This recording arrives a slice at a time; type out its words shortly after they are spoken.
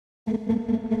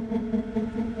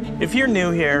If you're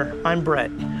new here, I'm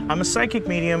Brett. I'm a psychic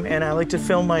medium and I like to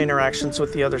film my interactions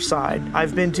with the other side.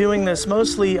 I've been doing this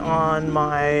mostly on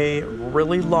my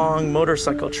really long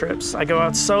motorcycle trips. I go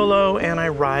out solo and I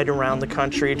ride around the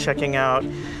country checking out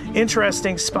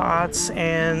interesting spots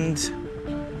and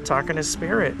talking to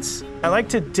spirits. I like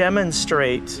to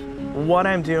demonstrate what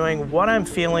I'm doing, what I'm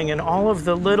feeling, and all of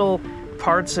the little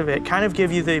parts of it, kind of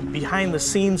give you the behind the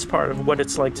scenes part of what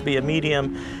it's like to be a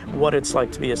medium, what it's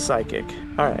like to be a psychic.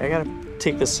 All right, I gotta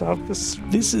take this off.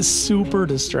 This is super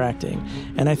distracting,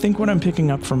 and I think what I'm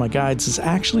picking up from my guides is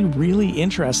actually really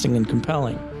interesting and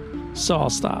compelling. So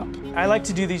I'll stop. I like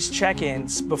to do these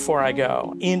check-ins before I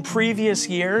go. In previous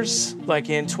years, like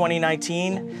in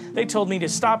 2019, they told me to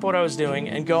stop what I was doing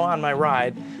and go on my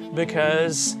ride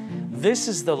because this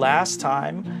is the last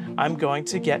time I'm going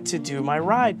to get to do my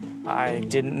ride. I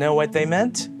didn't know what they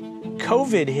meant.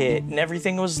 COVID hit and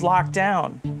everything was locked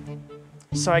down.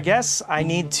 So I guess I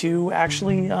need to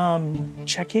actually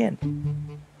check in.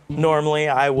 Normally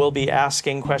I will be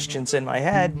asking questions in my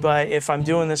head, but if I'm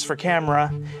doing this for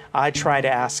camera, I try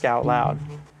to ask out loud.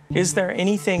 Is there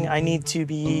anything I need to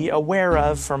be aware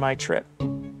of for my trip?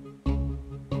 Kind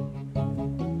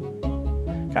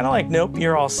of like, nope,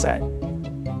 you're all set.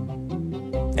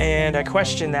 And I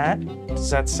question that. Does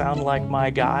that sound like my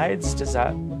guides? Does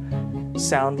that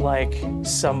sound like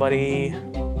somebody?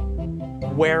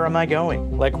 Where am I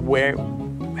going? Like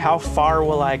how far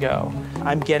will I go?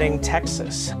 I'm getting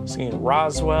Texas, seeing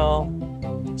Roswell.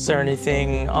 Is there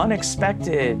anything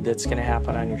unexpected that's gonna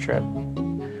happen on your trip?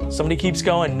 Somebody keeps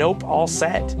going, nope, all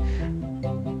set.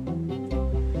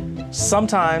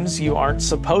 Sometimes you aren't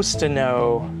supposed to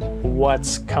know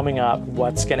what's coming up,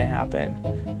 what's gonna happen,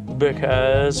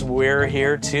 because we're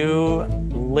here to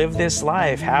live this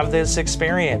life, have this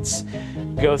experience,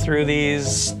 go through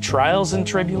these trials and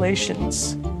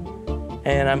tribulations.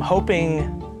 And I'm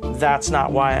hoping that's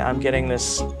not why I'm getting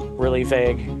this really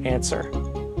vague answer.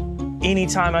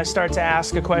 Anytime I start to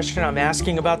ask a question, I'm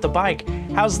asking about the bike.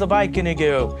 How's the bike gonna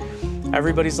go?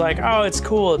 Everybody's like, oh, it's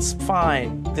cool, it's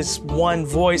fine. This one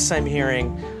voice I'm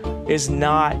hearing is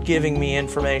not giving me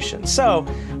information. So,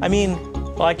 I mean,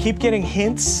 while I keep getting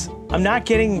hints, I'm not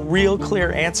getting real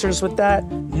clear answers with that.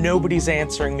 Nobody's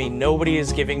answering me. Nobody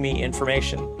is giving me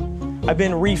information. I've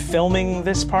been refilming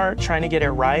this part, trying to get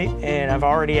it right, and I've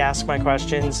already asked my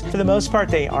questions. For the most part,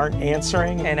 they aren't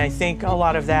answering, and I think a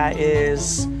lot of that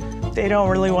is they don't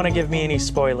really want to give me any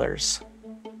spoilers.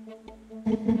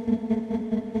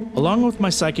 Along with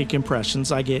my psychic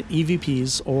impressions, I get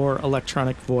EVPs, or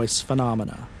electronic voice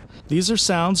phenomena. These are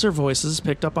sounds or voices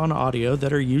picked up on audio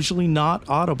that are usually not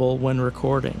audible when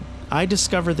recording. I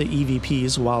discover the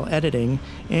EVPs while editing,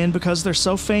 and because they're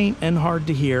so faint and hard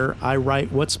to hear, I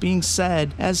write what's being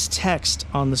said as text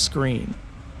on the screen.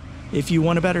 If you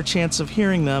want a better chance of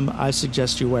hearing them, I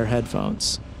suggest you wear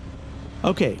headphones.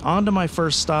 Okay, on to my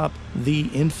first stop, the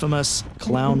infamous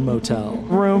Clown Motel.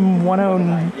 Room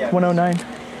 109.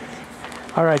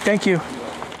 All right, thank you.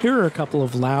 Here are a couple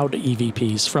of loud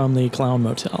EVPs from the Clown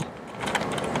Motel.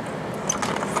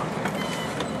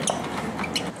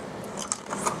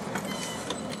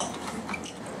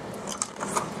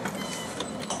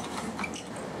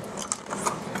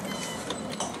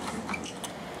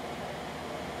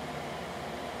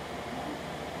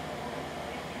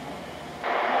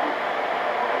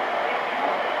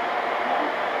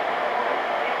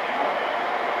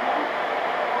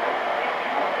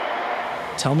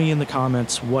 Tell me in the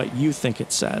comments what you think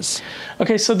it says.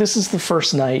 Okay, so this is the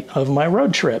first night of my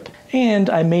road trip,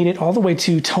 and I made it all the way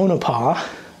to Tonopah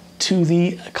to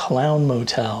the Clown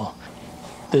Motel.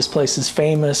 This place is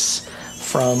famous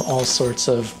from all sorts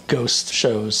of ghost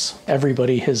shows.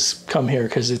 Everybody has come here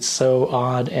because it's so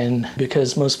odd and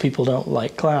because most people don't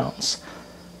like clowns.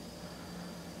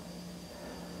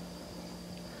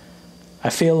 I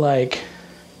feel like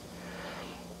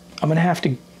I'm gonna have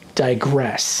to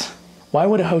digress. Why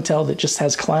would a hotel that just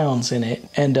has clowns in it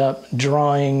end up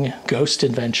drawing ghost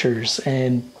adventures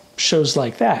and shows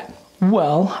like that?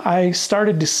 Well, I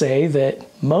started to say that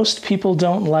most people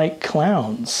don't like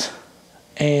clowns,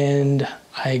 and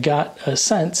I got a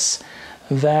sense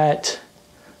that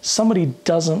somebody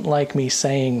doesn't like me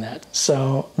saying that.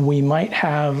 So we might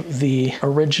have the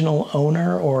original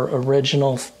owner or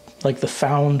original, like the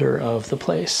founder of the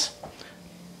place.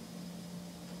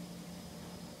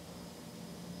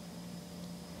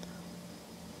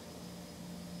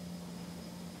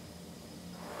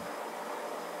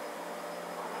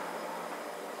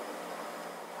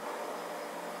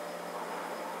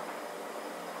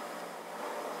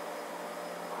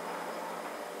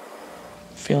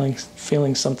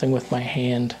 Feeling something with my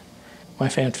hand. My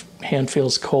hand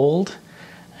feels cold,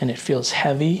 and it feels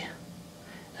heavy,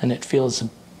 and it feels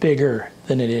bigger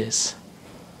than it is.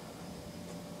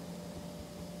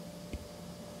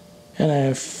 And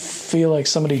I feel like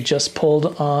somebody just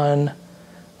pulled on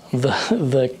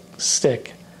the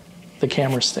stick, the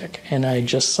camera stick, and I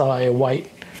just saw a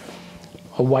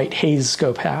white haze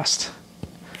go past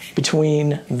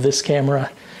between this camera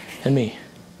and me.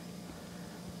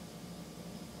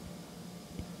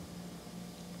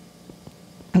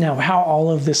 Now, how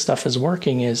all of this stuff is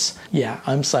working is, yeah,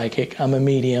 I'm psychic, I'm a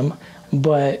medium,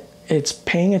 but it's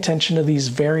paying attention to these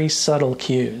very subtle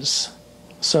cues.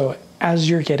 So as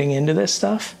you're getting into this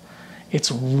stuff,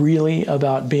 it's really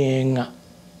about being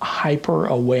hyper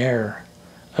aware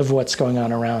of what's going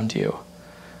on around you,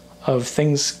 of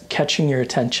things catching your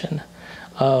attention,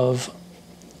 of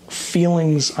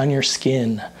feelings on your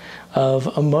skin, of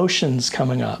emotions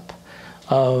coming up,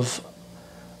 of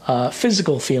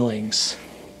physical feelings,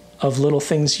 of little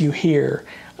things you hear,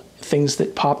 things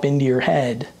that pop into your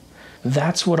head.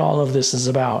 That's what all of this is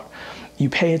about. You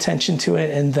pay attention to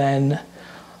it, and then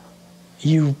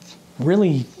you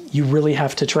really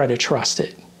have to try to trust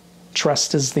it.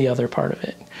 Trust is the other part of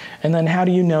it. And then how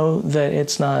do you know that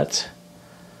it's not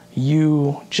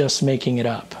you just making it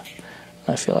up?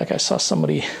 I feel like I saw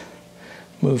somebody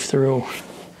move through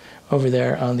over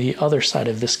there on the other side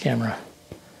of this camera.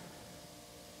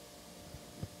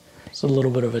 It's a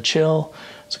little bit of a chill.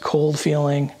 It's a cold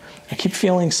feeling. I keep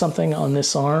feeling something on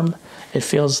this arm. It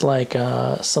feels like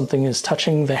something is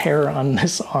touching the hair on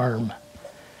this arm.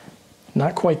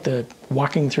 Not quite the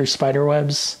walking through spider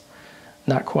webs,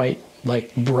 not quite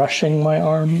like brushing my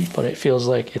arm, but it feels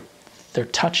like they're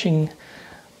touching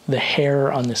the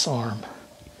hair on this arm.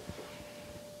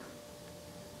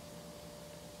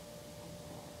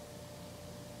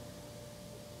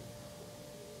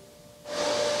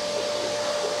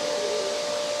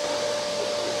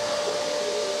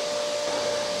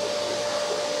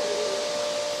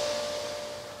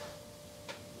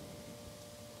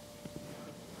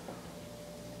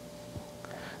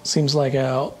 Seems like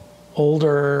an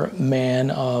older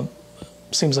man,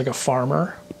 seems like a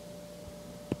farmer.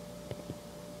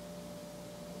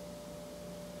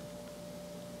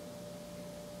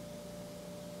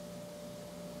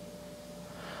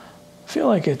 I feel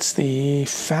like it's the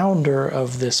founder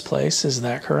of this place. Is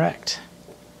that correct?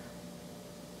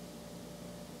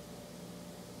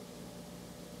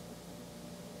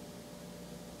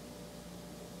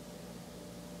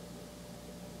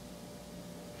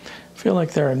 I feel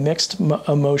like there are mixed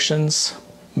emotions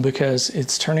because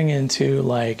it's turning into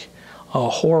like a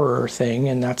horror thing,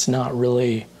 and that's not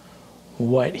really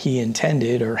what he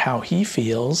intended or how he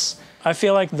feels. I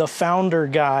feel like the founder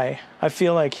guy, I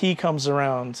feel like he comes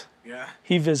around. Yeah.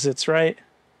 He visits, right?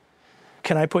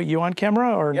 Can I put you on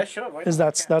camera, or Yeah, sure. is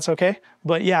that's okay?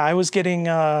 But yeah, I was getting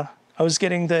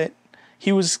that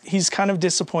he's kind of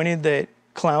disappointed that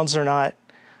clowns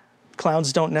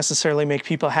don't necessarily make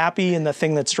people happy, and the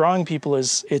thing that's drawing people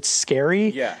is it's scary.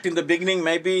 Yeah. In the beginning,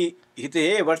 maybe he said,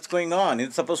 hey, what's going on?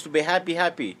 It's supposed to be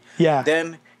happy. Yeah.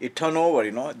 Then it turn over,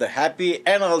 the happy,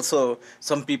 and also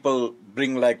some people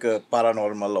bring like a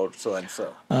paranormal or so and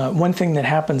so. One thing that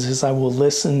happens is I will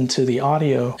listen to the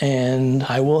audio and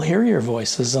I will hear your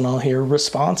voices and I'll hear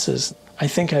responses. I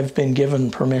think I've been given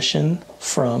permission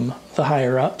from the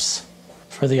higher ups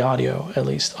for the audio, at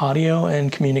least audio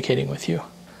and communicating with you.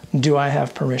 Do I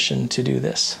have permission to do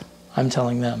this? I'm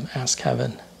telling them, ask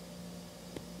heaven.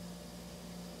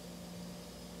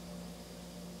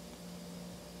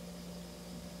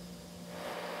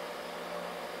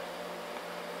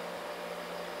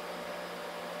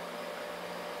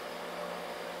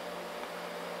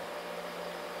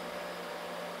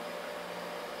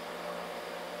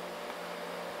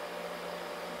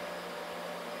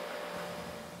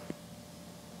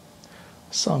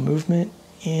 Saw movement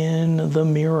in the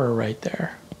mirror right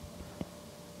there.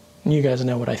 You guys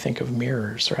know what I think of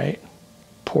mirrors, right?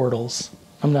 Portals.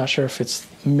 I'm not sure if it's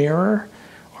mirror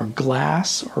or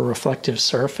glass or reflective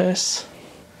surface.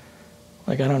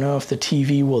 Like, I don't know if the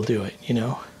TV will do it,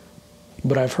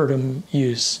 But I've heard them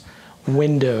use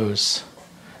windows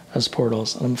as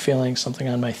portals. And I'm feeling something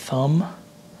on my thumb.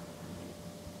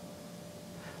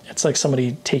 It's like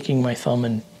somebody taking my thumb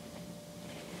and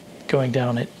going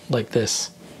down it like this.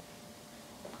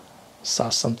 Saw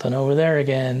something over there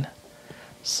again.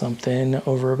 Something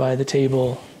over by the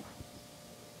table.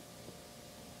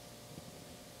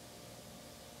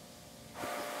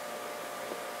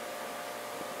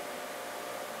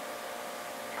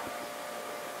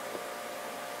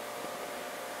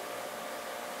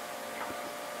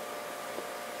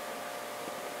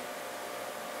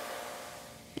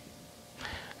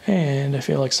 And I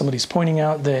feel like somebody's pointing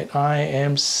out that I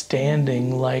am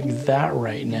standing like that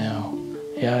right now.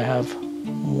 Yeah, I have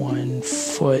 1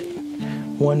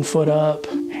 foot up,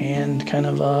 hand kind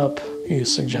of up. Are you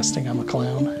suggesting I'm a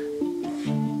clown?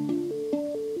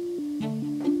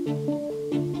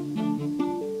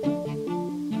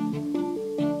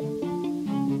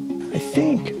 I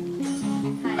think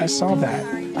I saw that.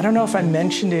 I don't know if I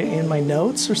mentioned it in my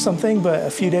notes or something, but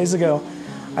a few days ago,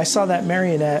 I saw that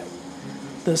marionette,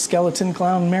 the skeleton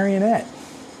clown marionette.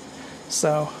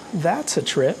 So that's a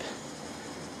trip.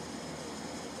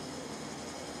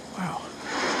 Wow.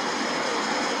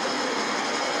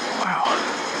 Wow.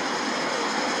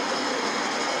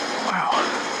 Wow.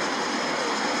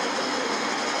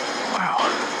 Wow.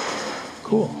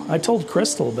 Cool. I told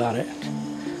Crystal about it.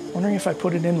 Wondering if I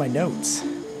put it in my notes.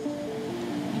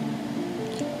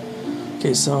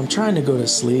 Okay, so I'm trying to go to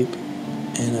sleep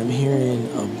and I'm hearing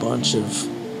a bunch of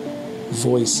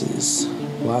voices.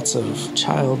 Lots of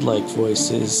childlike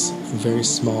voices, very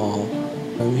small.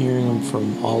 I'm hearing them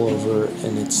from all over,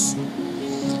 and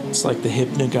it's like the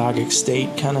hypnagogic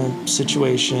state kind of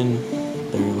situation.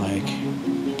 They're like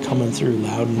coming through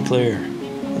loud and clear.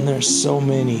 And there's so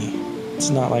many. It's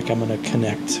not like I'm gonna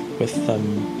connect with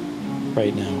them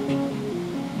right now.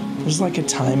 There's like a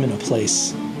time and a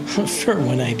place for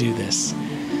when I do this.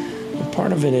 And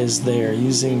part of it is they're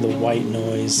using the white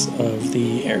noise of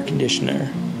the air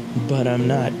conditioner, but I'm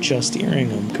not just hearing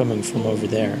them coming from over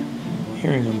there. I'm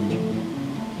hearing them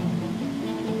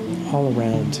all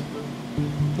around.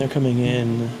 They're coming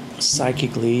in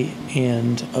psychically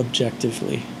and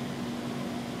objectively.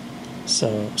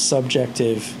 So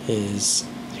subjective is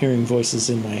hearing voices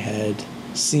in my head,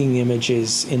 seeing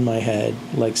images in my head,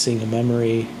 like seeing a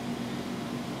memory.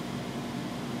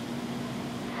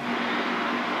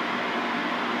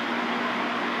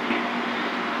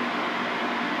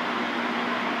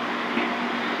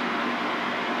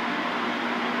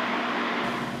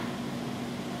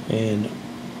 And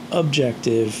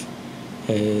objective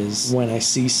is when I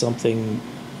see something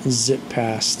zip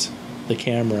past the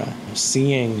camera,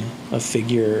 seeing a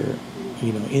figure,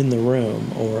 in the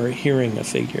room, or hearing a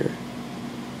figure.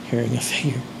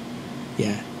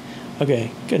 Yeah.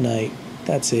 Okay, good night.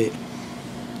 That's it.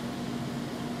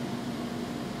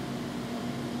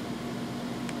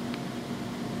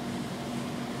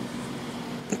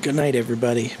 Good night,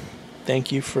 everybody.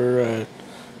 Thank you for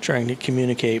trying to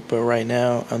communicate, but right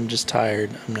now I'm just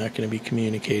tired. I'm not going to be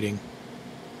communicating.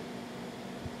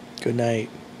 Good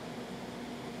night.